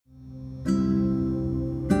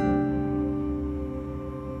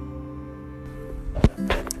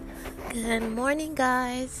Good morning,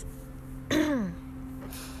 guys.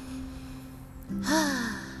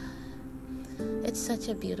 It's such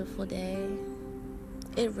a beautiful day.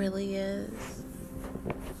 It really is.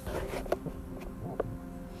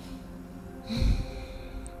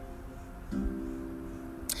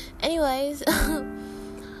 Anyways,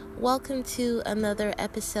 welcome to another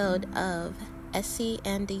episode of Essie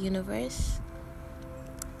and the Universe.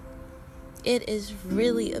 It is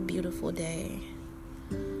really a beautiful day.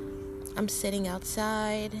 I'm sitting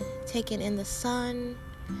outside, taking in the sun,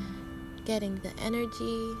 getting the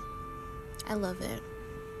energy. I love it.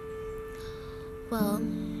 Well,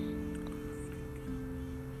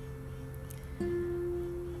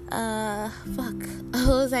 what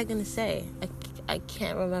was I gonna say? I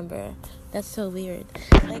can't remember. That's so weird.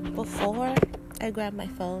 Like, before I grabbed my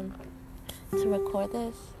phone to record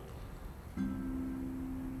this,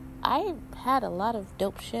 I had a lot of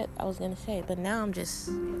dope shit I was gonna say, but now I'm just,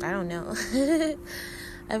 I don't know.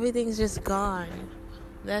 Everything's just gone.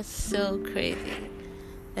 That's so crazy.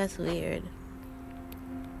 That's weird.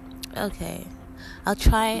 Okay. I'll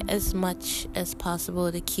try as much as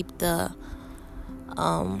possible to keep the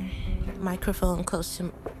microphone close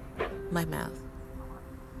to my mouth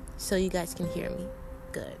so you guys can hear me.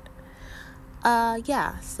 Good.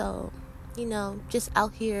 So, just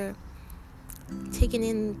out here taking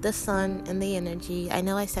in the sun and the energy. I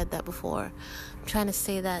know I said that before. I'm trying to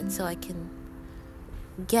say that so I can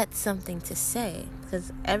get something to say,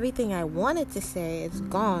 because everything I wanted to say is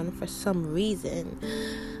gone for some reason.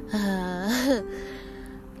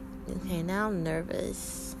 Okay, now I'm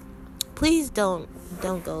nervous. Please don't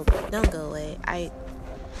go away. I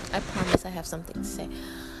promise I have something to say.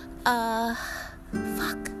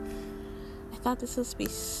 Fuck. I thought this was supposed to be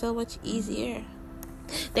so much easier.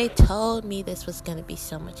 They told me this was gonna be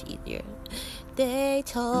so much easier. They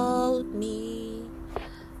told me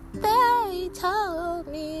this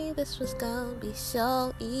was gonna be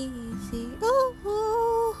so easy.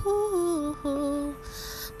 Ooh.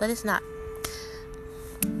 But it's not.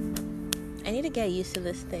 I need to get used to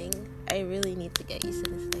this thing. I really need to get used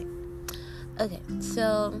to this thing. Okay,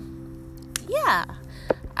 so yeah,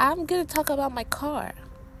 I'm gonna talk about my car,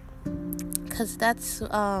 because that's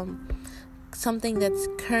something that's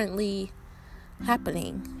currently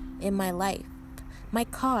happening in my life. My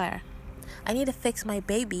car. I need to fix my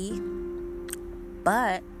baby,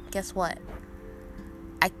 but guess what?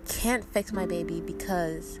 I can't fix my baby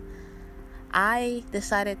because I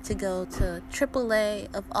decided to go to AAA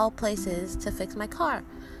of all places to fix my car.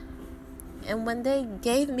 And when they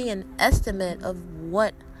gave me an estimate of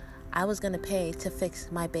what I was going to pay to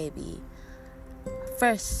fix my baby, for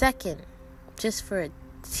a second, just for a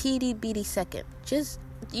teeny bitty second, just,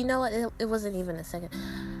 you know what, it wasn't even a second,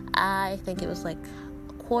 I think it was like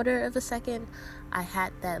a quarter of a second, I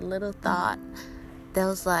had that little thought that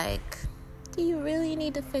was like, do you really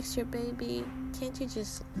need to fix your baby? Can't you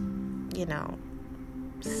just,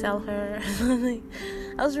 sell her?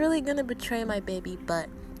 I was really gonna betray my baby, but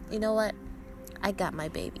you know what, I got my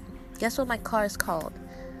baby. Guess what my car is called?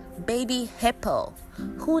 Baby Hippo.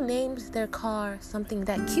 Who names their car something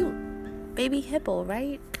that cute? Baby Hippo,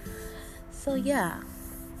 right? So yeah,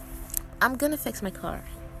 I'm gonna fix my car.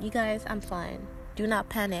 You guys, I'm fine. Do not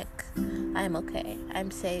panic. I am okay. I'm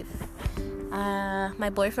safe. My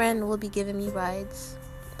boyfriend will be giving me rides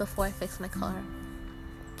before I fix my car.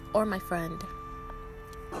 Or my friend.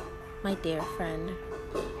 My dear friend.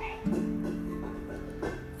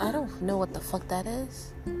 I don't know what the fuck that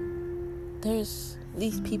is. There's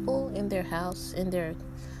these people in their house,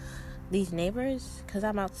 these neighbors, because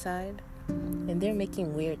I'm outside, and they're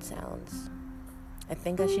making weird sounds. I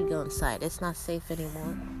think I should go inside. It's not safe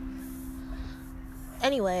anymore.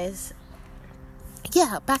 Anyways,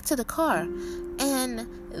 yeah, back to the car. And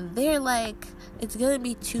they're like, it's gonna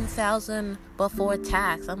be $2,000 before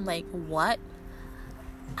tax. I'm like, what?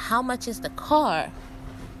 How much is the car?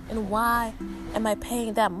 And why am I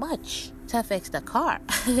paying that much to fix the car?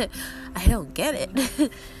 I don't get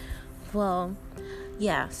it. Well,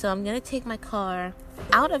 yeah, so I'm gonna take my car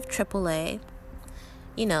out of AAA.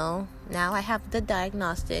 Now I have the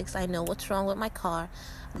diagnostics. I know what's wrong with my car.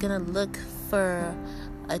 I'm gonna look for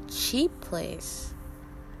a cheap place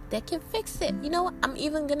that can fix it. I'm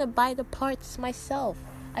even gonna buy the parts myself.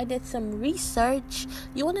 I did some research.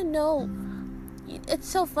 You wanna know? It's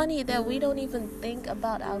so funny that we don't even think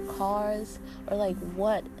about our cars, or like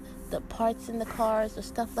what the parts in the cars or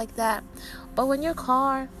stuff like that. But when your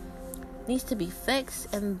car needs to be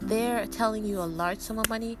fixed and they're telling you a large sum of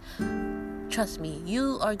money, trust me,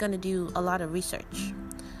 you are going to do a lot of research.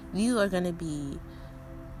 You're going to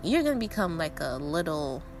become like a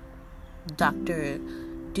little Dr.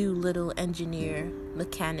 do little engineer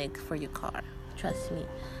mechanic for your car. Trust me,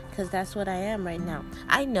 because that's what I am right now.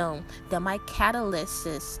 I know that my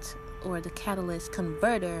catalyst or the catalyst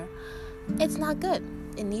converter, it's not good.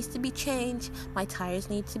 It needs to be changed. My tires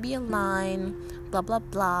need to be aligned. Blah blah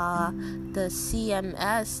blah. The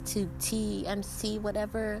CMS to TMC,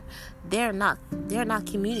 whatever, they're not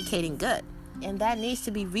communicating good, and that needs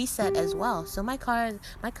to be reset as well. So my car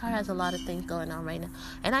has a lot of things going on right now,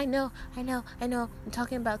 and I know. I'm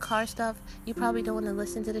talking about car stuff. You probably don't want to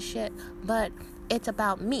listen to the shit, but it's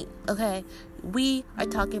about me, okay? We are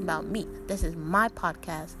talking about me. This is my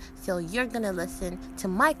podcast, so you're gonna listen to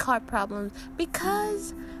my car problems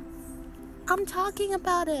because I'm talking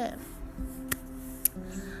about it.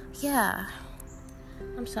 Yeah,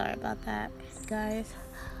 I'm sorry about that, guys.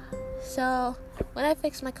 So when I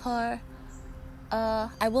fix my car,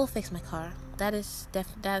 I will fix my car. That's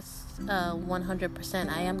 100%.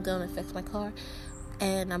 I am gonna fix my car,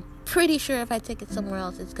 and I'm pretty sure if I take it somewhere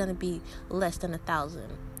else, it's gonna be less than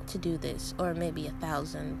 $1,000 to do this, or maybe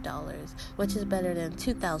 $1,000, which is better than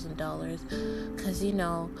 $2,000. Cause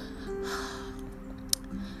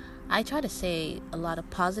I try to say a lot of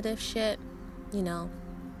positive shit,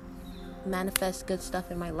 manifest good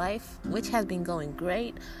stuff in my life, which has been going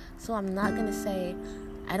great. So I'm not gonna say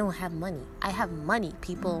I don't have money. I have money,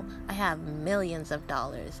 people. I have millions of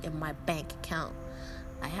dollars in my bank account.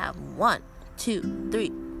 I have 1, 2,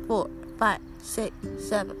 3, 4, 5, 6,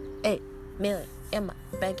 7, 8 million in my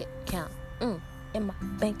bank account. In my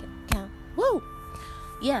bank account. Woo!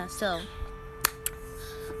 Yeah, so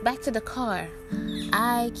back to the car.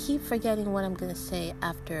 I keep forgetting what I'm gonna say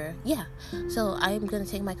after. Yeah, so I'm gonna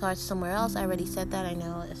take my car somewhere else. I already said that. I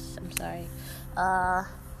know. I'm sorry.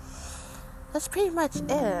 That's pretty much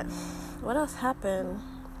it. What else happened?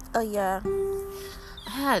 Oh yeah,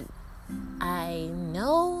 I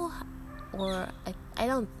know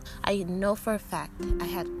for a fact I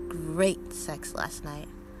had great sex last night.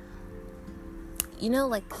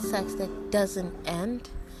 Like sex that doesn't end,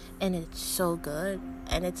 and it's so good,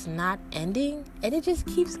 and it's not ending, and it just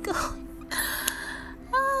keeps going.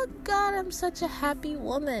 Oh God, I'm such a happy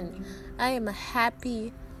woman. I am a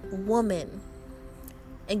happy woman.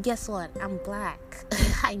 And guess what? I'm black.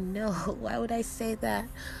 I know. Why would I say that?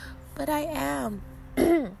 But I am.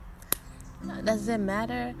 Does it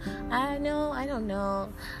matter? I don't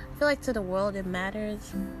know. I feel like to the world it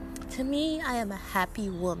matters. To me, I am a happy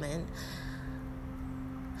woman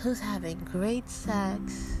who's having great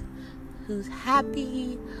sex, who's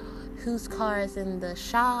happy, whose car is in the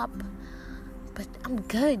shop. But I'm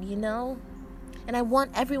good, And I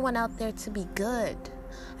want everyone out there to be good.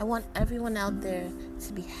 I want everyone out there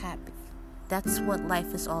to be happy. That's what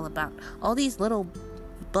life is all about. All these little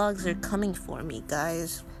bugs are coming for me,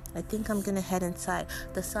 guys. I think I'm gonna head inside.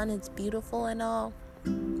 The sun is beautiful and all,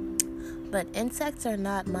 but insects are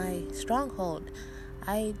not my stronghold.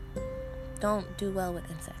 I don't do well with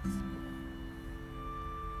insects.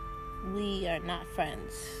 We are not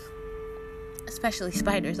friends. Especially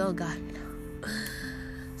spiders. Oh God.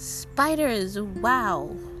 Spiders,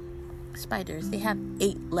 wow. Spiders, they have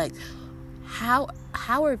 8 legs. How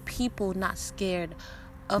are people not scared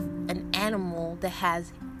of an animal that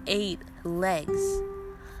has 8 legs?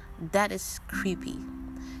 That is creepy.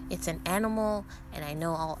 It's an animal, and I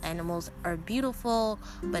know all animals are beautiful,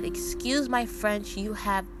 but excuse my French, you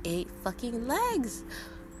have 8 fucking legs.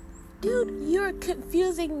 Dude, you're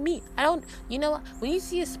confusing me. When you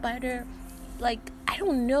see a spider, I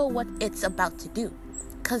don't know what it's about to do.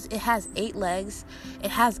 Because it has 8 legs,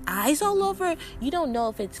 it has eyes all over. You don't know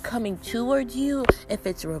if it's coming towards you, if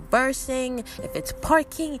it's reversing, if it's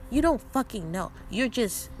parking. You don't fucking know. You're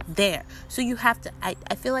just there. So you have to, I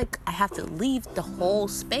feel like I have to leave the whole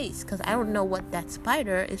space because I don't know what that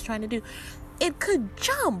spider is trying to do. It could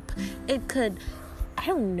jump. It could, I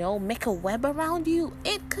don't know, make a web around you.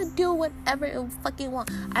 It could do whatever it fucking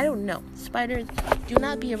wants. I don't know. Spiders, do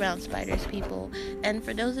not be around spiders, people. And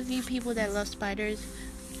for those of you people that love spiders,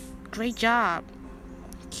 great job.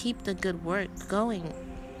 Keep the good work going.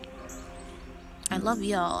 I love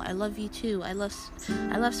y'all. I love you too. I love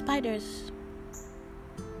spiders.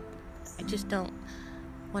 I just don't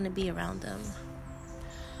want to be around them.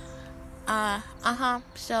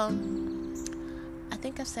 So I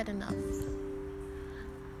think I've said enough.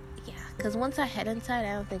 Yeah, because once I head inside,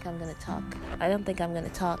 I don't think I'm gonna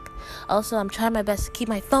talk. Also, I'm trying my best to keep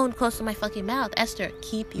my phone close to my fucking mouth. Esther,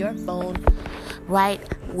 keep your phone right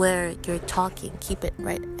where you're talking. Keep it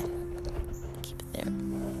right. Keep it there.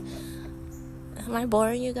 Am I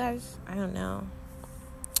boring you guys? I don't know.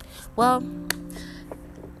 Well,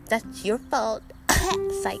 that's your fault.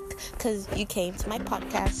 Psyched. Because you came to my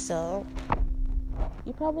podcast, so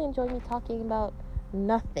You probably enjoy me talking about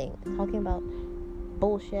nothing, talking about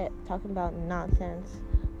bullshit, talking about nonsense.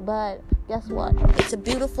 But guess what? It's a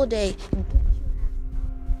beautiful day.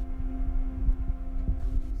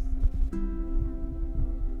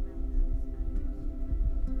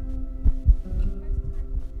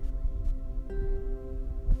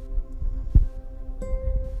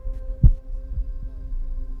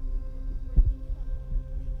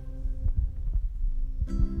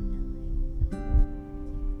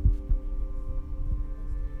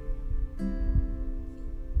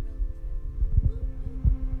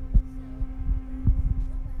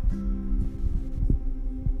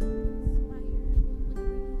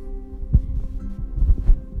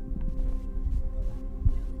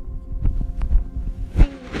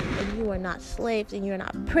 And you are not slaves and you're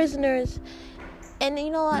not prisoners. And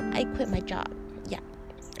you know what? I quit my job. Yeah.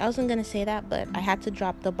 I wasn't gonna say that, but I had to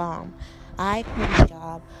drop the bomb. I quit my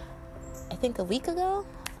job, I think a week ago.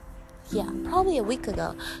 Yeah, probably a week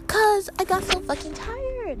ago. Cause I got so fucking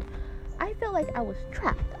tired. I felt like I was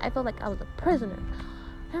trapped. I felt like I was a prisoner.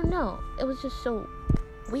 I don't know. It was just so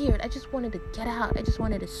weird. I just wanted to get out. I just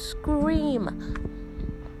wanted to scream.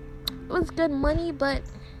 It was good money, but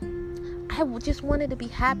I just wanted to be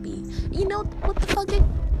happy. You know what the fuck?